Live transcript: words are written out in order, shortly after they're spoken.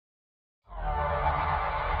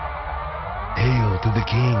Hail to the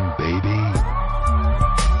king, baby.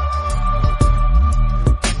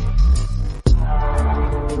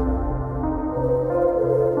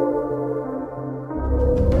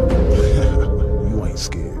 You ain't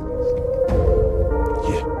scared.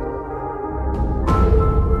 Yeah.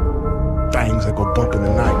 Things that go bump in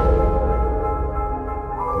the night.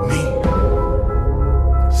 Me.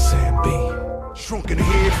 Sam B. Shrunken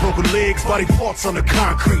head, broken legs, body parts on the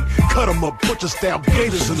concrete. Cut 'em up, butcher style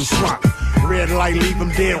gators in the swamp. Red light, leave 'em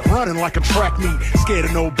dead, running like a track meet. Scared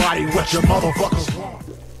of nobody, what your motherfuckers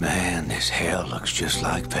want. Man, this hell looks just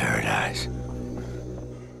like paradise.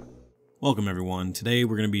 Welcome everyone. Today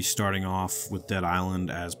we're going to be starting off with Dead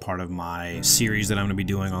Island as part of my series that I'm going to be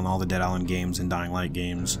doing on all the Dead Island games and Dying Light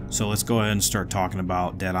games. So let's go ahead and start talking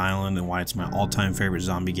about Dead Island and why it's my all-time favorite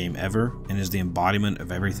zombie game ever and is the embodiment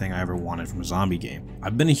of everything I ever wanted from a zombie game.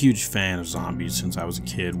 I've been a huge fan of zombies since I was a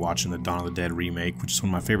kid watching the Dawn of the Dead remake, which is one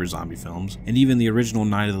of my favorite zombie films, and even the original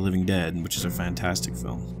Night of the Living Dead, which is a fantastic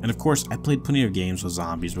film. And of course, I played plenty of games with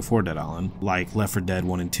zombies before Dead Island, like Left 4 Dead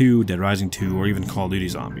 1 and 2, Dead Rising 2, or even Call of Duty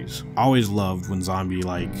Zombies. I always loved when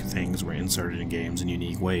zombie-like things were inserted in games in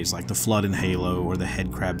unique ways, like the Flood in Halo or the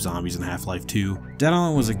headcrab zombies in Half-Life 2. Dead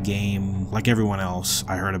Island was a game, like everyone else,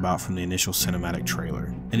 I heard about from the initial cinematic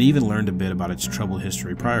trailer, and even learned a bit about its troubled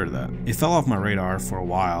history prior to that. It fell off my radar for a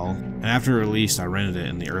while, and after release I rented it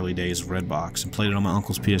in the early days of Redbox and played it on my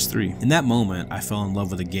uncle's PS3. In that moment, I fell in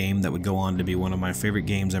love with a game that would go on to be one of my favorite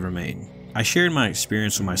games ever made. I shared my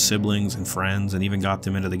experience with my siblings and friends and even got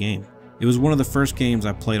them into the game. It was one of the first games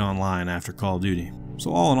I played online after Call of Duty.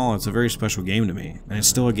 So all in all, it's a very special game to me, and it's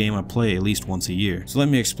still a game I play at least once a year. So let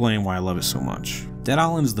me explain why I love it so much. Dead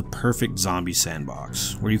Island is the perfect zombie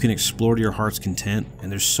sandbox, where you can explore to your heart's content,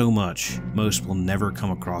 and there's so much most will never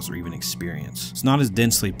come across or even experience. It's not as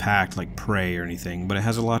densely packed like Prey or anything, but it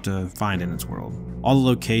has a lot to find in its world. All the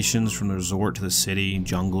locations from the resort to the city,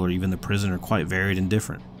 jungle, or even the prison are quite varied and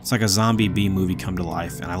different. It's like a zombie B-movie come to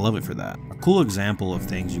life, and I love it for that. A cool example of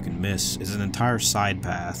things you can miss is an entire side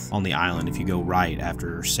path on the island if you go right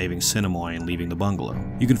after saving Cinemoy and leaving the bungalow.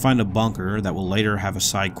 You can find a bunker that will later have a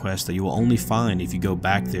side quest that you will only find if you go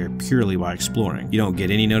back there purely by exploring. You don't get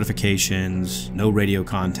any notifications, no radio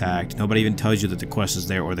contact, nobody even tells you that the quest is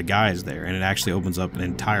there or the guy is there, and it actually opens up an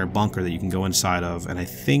entire bunker that you can go inside of, and I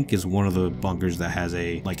think is one of the bunkers that has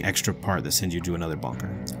a extra part that sends you to another bunker.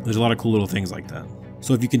 There's a lot of cool little things like that.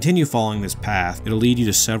 So if you continue following this path, it'll lead you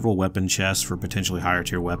to several weapon chests for potentially higher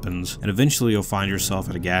tier weapons, and eventually you'll find yourself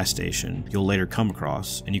at a gas station you'll later come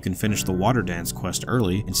across, and you can finish the water dance quest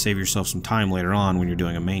early and save yourself some time later on when you're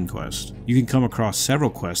doing a main quest. You can come across several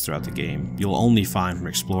quests throughout the game you'll only find from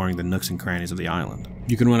exploring the nooks and crannies of the island.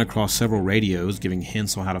 You can run across several radios giving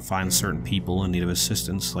hints on how to find certain people in need of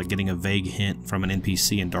assistance, like getting a vague hint from an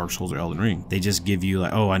NPC in Dark Souls or Elden Ring. They just give you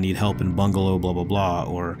like, oh, I need help in bungalow blah blah blah,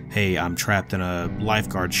 or hey, I'm trapped in a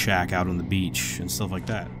lifeguard shack out on the beach, and stuff like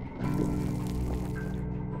that.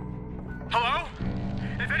 Hello?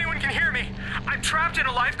 If anyone can hear me, I'm trapped in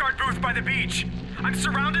a lifeguard booth by the beach. I'm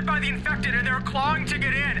surrounded by the infected and they're clawing to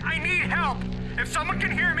get in. I need help! If someone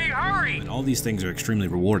can hear me, hurry! And all these things are extremely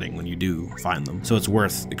rewarding when you do find them, so it's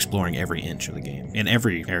worth exploring every inch of the game. In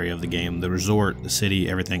every area of the game, the resort, the city,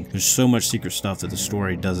 everything, there's so much secret stuff that the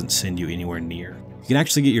story doesn't send you anywhere near. You can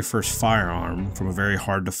actually get your first firearm from a very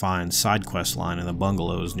hard to find side quest line in the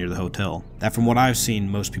bungalows near the hotel, that from what I've seen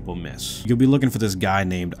most people miss. You'll be looking for this guy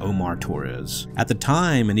named Omar Torres. At the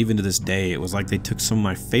time, and even to this day, it was like they took some of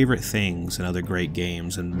my favorite things in other great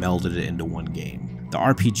games and melded it into one game. The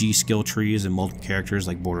RPG skill trees and multiple characters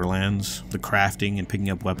like Borderlands, the crafting and picking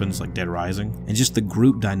up weapons like Dead Rising, and just the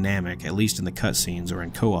group dynamic, at least in the cutscenes or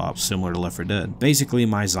in co-op similar to Left 4 Dead. Basically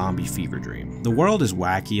my zombie fever dream. The world is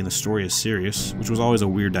wacky and the story is serious, which was always a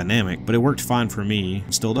weird dynamic, but it worked fine for me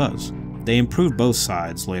and still does. They improved both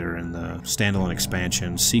sides later in the standalone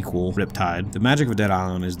expansion sequel, Riptide. The magic of Dead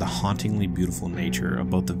Island is the hauntingly beautiful nature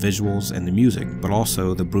of both the visuals and the music, but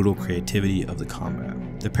also the brutal creativity of the combat.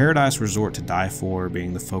 The Paradise Resort to Die For,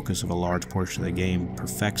 being the focus of a large portion of the game,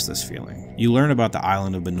 perfects this feeling. You learn about the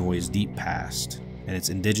island of Benoit's deep past, and its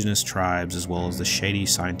indigenous tribes, as well as the shady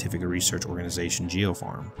scientific research organization G.O.A.T.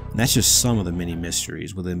 And that's just some of the many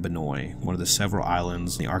mysteries within Benoit, one of the several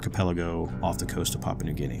islands in the archipelago off the coast of Papua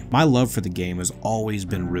New Guinea. My love for the game has always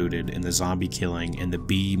been rooted in the zombie killing and the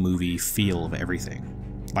B-movie feel of everything.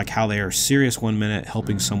 Like how they are serious one minute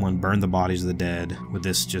helping someone burn the bodies of the dead with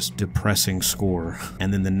this just depressing score,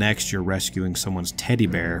 and then the next you're rescuing someone's teddy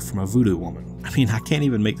bear from a voodoo woman. I mean, I can't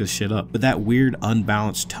even make this shit up, but that weird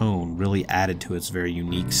unbalanced tone really added to its very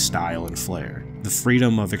unique style and flair. The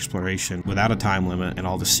freedom of exploration without a time limit and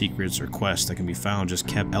all the secrets or quests that can be found just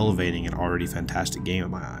kept elevating an already fantastic game in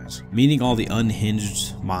my eyes. Meeting all the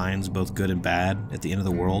unhinged minds, both good and bad, at the end of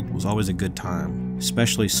the world was always a good time,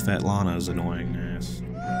 especially Svetlana's annoyingness.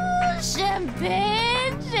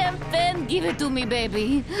 Champagne, champagne, give it to me,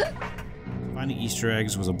 baby. Finding Easter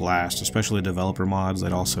eggs was a blast, especially developer mods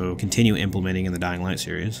that also continue implementing in the Dying Light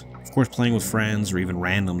series. Of course, playing with friends or even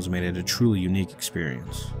randoms made it a truly unique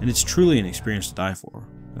experience. And it's truly an experience to die for.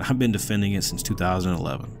 And I've been defending it since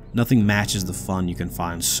 2011. Nothing matches the fun you can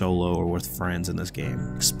find solo or with friends in this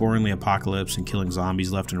game. Exploring the apocalypse and killing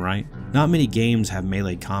zombies left and right. Not many games have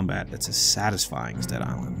melee combat that's as satisfying as Dead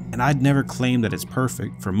Island. And I'd never claim that it's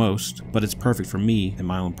perfect for most, but it's perfect for me and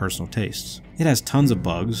my own personal tastes. It has tons of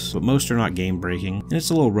bugs, but most are not game breaking, and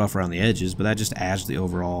it's a little rough around the edges, but that just adds to the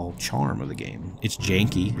overall charm of the game. It's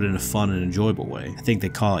janky, but in a fun and enjoyable way. I think they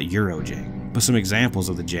call it Euro jank. But some examples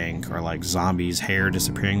of the jank are like zombies' hair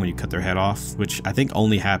disappearing when you cut their head off, which I think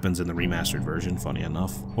only happens in the remastered version, funny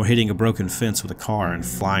enough. Or hitting a broken fence with a car and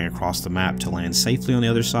flying across the map to land safely on the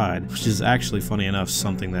other side, which is actually, funny enough,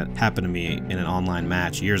 something that happened to me in an online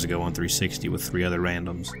match years ago on 360 with 3 other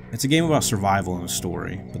randoms. It's a game about survival and a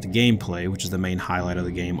story, but the gameplay, which is the main highlight of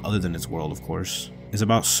the game other than its world of course, is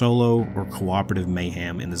about solo or cooperative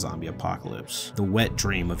mayhem in the zombie apocalypse, the wet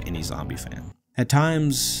dream of any zombie fan. At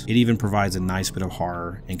times, it even provides a nice bit of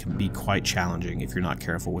horror and can be quite challenging if you're not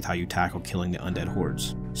careful with how you tackle killing the undead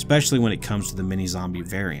hordes, especially when it comes to the mini-zombie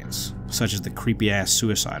variants, such as the creepy-ass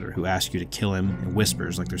suicider who asks you to kill him and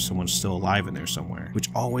whispers like there's someone still alive in there somewhere, which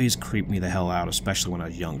always creeped me the hell out, especially when I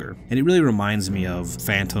was younger. And it really reminds me of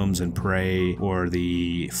Phantoms and Prey or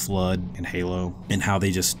the Flood in Halo, and how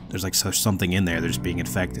they just, there's like something in there, they're just being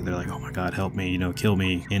infected. They're like, oh my god, help me, you know, kill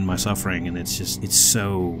me in my suffering, and it's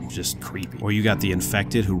so just creepy. Or you got the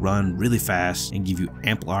infected who run really fast and give you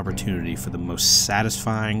ample opportunity for the most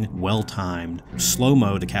satisfying, well-timed,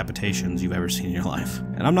 slow-mo decapitations you've ever seen in your life.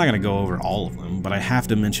 And I'm not going to go over all of them, but I have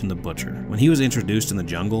to mention the Butcher. When he was introduced in the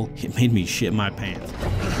jungle, it made me shit my pants.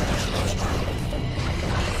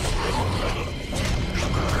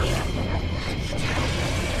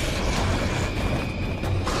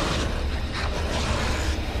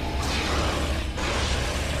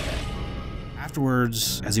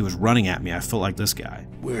 Afterwards, as he was running at me, I felt like this guy.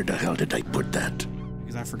 Where the hell did they put that?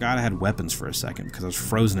 Because I forgot I had weapons for a second because I was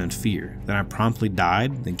frozen in fear. Then I promptly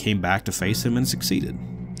died, then came back to face him and succeeded.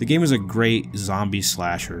 The game is a great zombie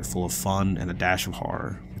slasher full of fun and a dash of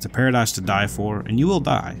horror. It's a paradise to die for, and you will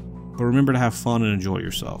die. But remember to have fun and enjoy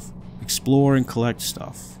yourself. Explore and collect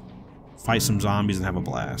stuff. Fight some zombies and have a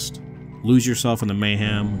blast. Lose yourself in the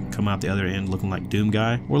mayhem, come out the other end looking like Doom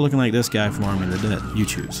Guy, or looking like this guy from Army of the Dead. You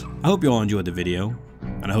choose. I hope you all enjoyed the video,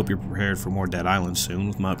 and I hope you're prepared for more Dead Island soon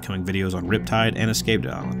with my upcoming videos on Riptide and Escape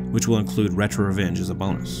Dead Island, which will include Retro Revenge as a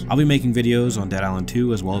bonus. I'll be making videos on Dead Island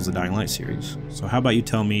 2 as well as the Dying Light series, so how about you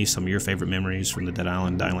tell me some of your favorite memories from the Dead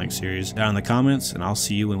Island Dying Light series down in the comments, and I'll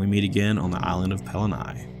see you when we meet again on the island of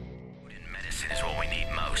Pelanai. Medicine is what we need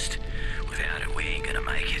most. Without it, we ain't gonna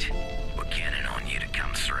make it. We're counting on you to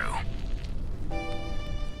come through.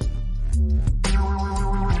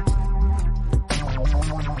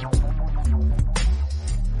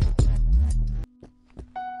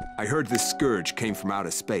 I heard this scourge came from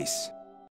outer space.